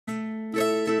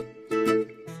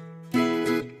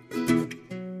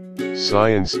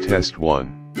Science Test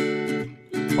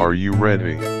 1. Are you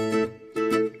ready?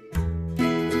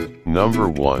 Number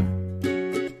 1.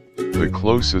 The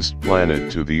closest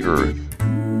planet to the Earth.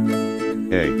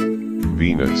 A.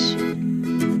 Venus.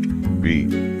 B.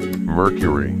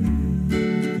 Mercury.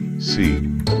 C.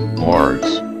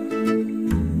 Mars.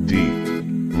 D.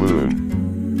 Moon.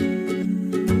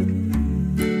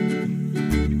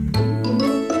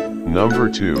 Number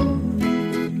 2.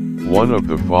 One of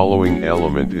the following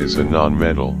element is a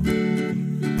nonmetal.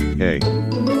 A.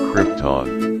 Krypton.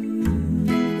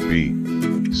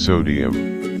 B.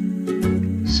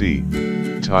 Sodium. C.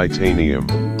 Titanium.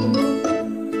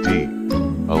 D.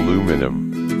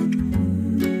 Aluminum.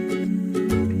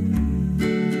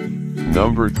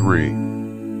 Number 3.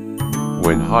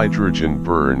 When hydrogen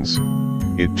burns,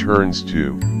 it turns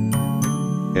to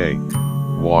A.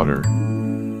 Water.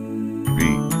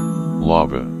 B.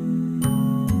 Lava.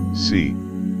 C.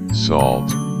 Salt.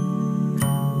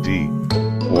 D.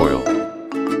 Oil.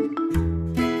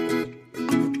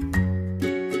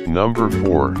 Number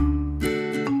 4.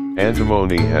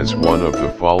 Antimony has one of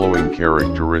the following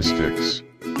characteristics.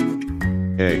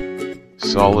 A.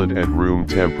 Solid at room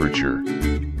temperature.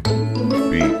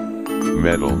 B.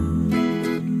 Metal.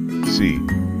 C.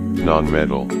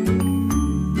 Nonmetal.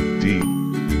 D.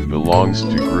 Belongs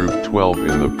to group 12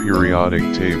 in the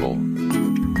periodic table.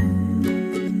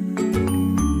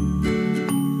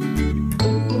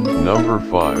 Number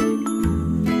 5.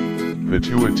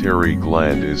 Pituitary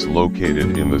gland is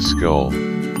located in the skull.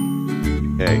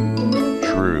 A.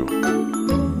 True.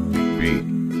 B.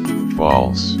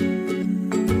 False.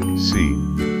 C.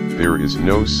 There is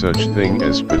no such thing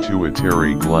as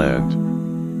pituitary gland.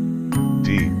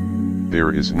 D.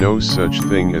 There is no such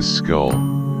thing as skull.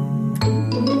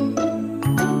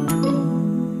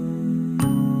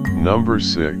 Number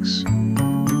 6.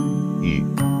 E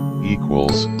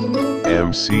equals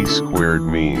mc squared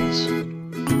means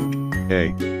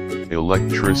A.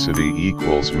 Electricity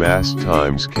equals mass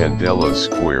times candela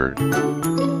squared.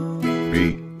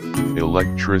 B.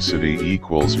 Electricity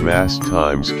equals mass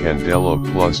times candela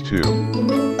plus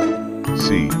 2.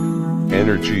 C.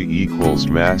 Energy equals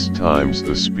mass times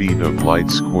the speed of light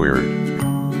squared.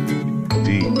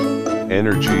 D.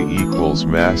 Energy equals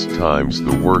mass times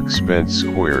the work spent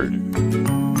squared.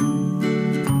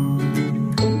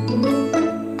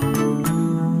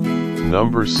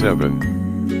 Number 7.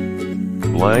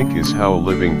 Blank is how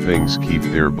living things keep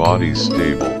their bodies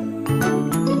stable.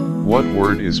 What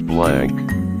word is blank?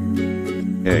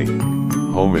 A.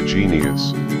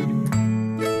 Homogeneous.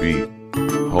 B.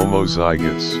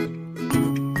 Homozygous.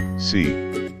 C.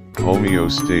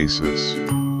 Homeostasis.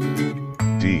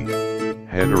 D.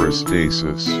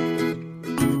 Heterostasis.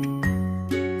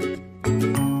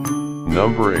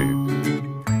 Number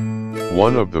 8.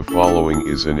 One of the following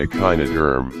is an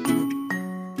echinoderm.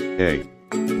 A.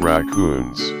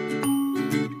 Raccoons.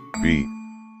 B.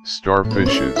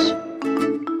 Starfishes.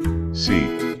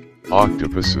 C.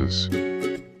 Octopuses.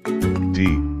 D.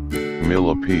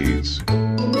 Millipedes.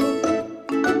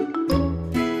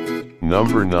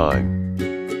 Number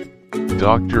 9.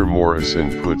 Dr.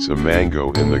 Morrison puts a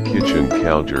mango in the kitchen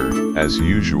counter, as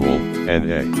usual,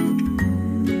 and a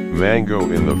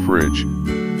mango in the fridge,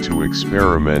 to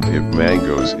experiment if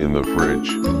mangoes in the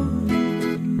fridge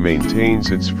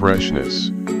maintains its freshness.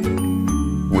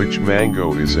 Which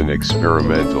mango is an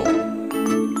experimental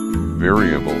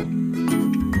variable?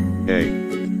 A.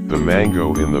 The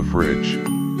mango in the fridge.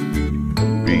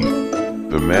 B.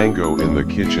 The mango in the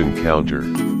kitchen counter.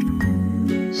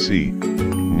 C.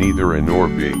 Neither A nor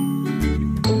B.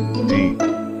 D.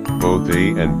 Both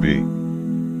A and B.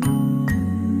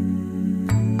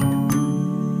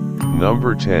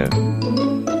 Number 10.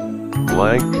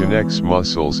 Blank connects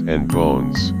muscles and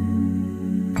bones.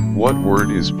 What word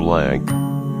is blank?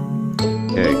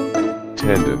 A.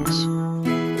 Tendons.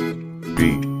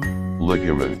 B.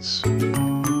 Ligaments.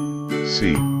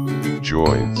 C.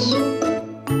 Joints.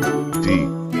 D.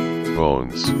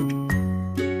 Bones.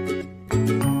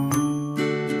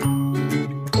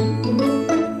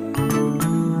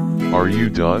 Are you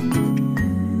done?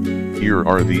 Here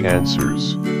are the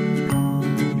answers.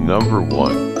 Number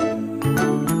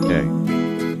 1. A.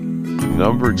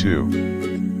 Number 2.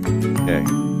 A.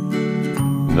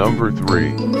 Number 3.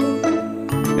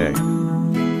 A.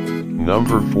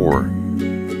 Number 4.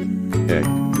 A.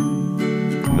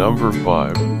 Number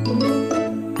 5.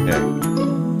 A.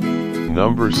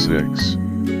 Number 6.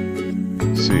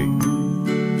 C.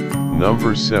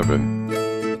 Number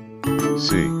 7.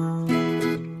 C.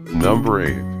 Number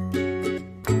 8.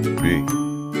 B.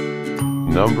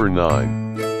 Number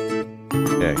 9.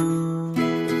 A.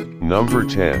 Number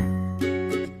 10.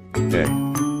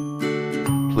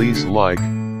 A. Please like,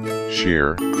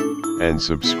 share, and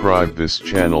subscribe this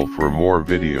channel for more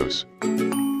videos.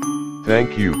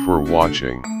 Thank you for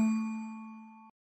watching.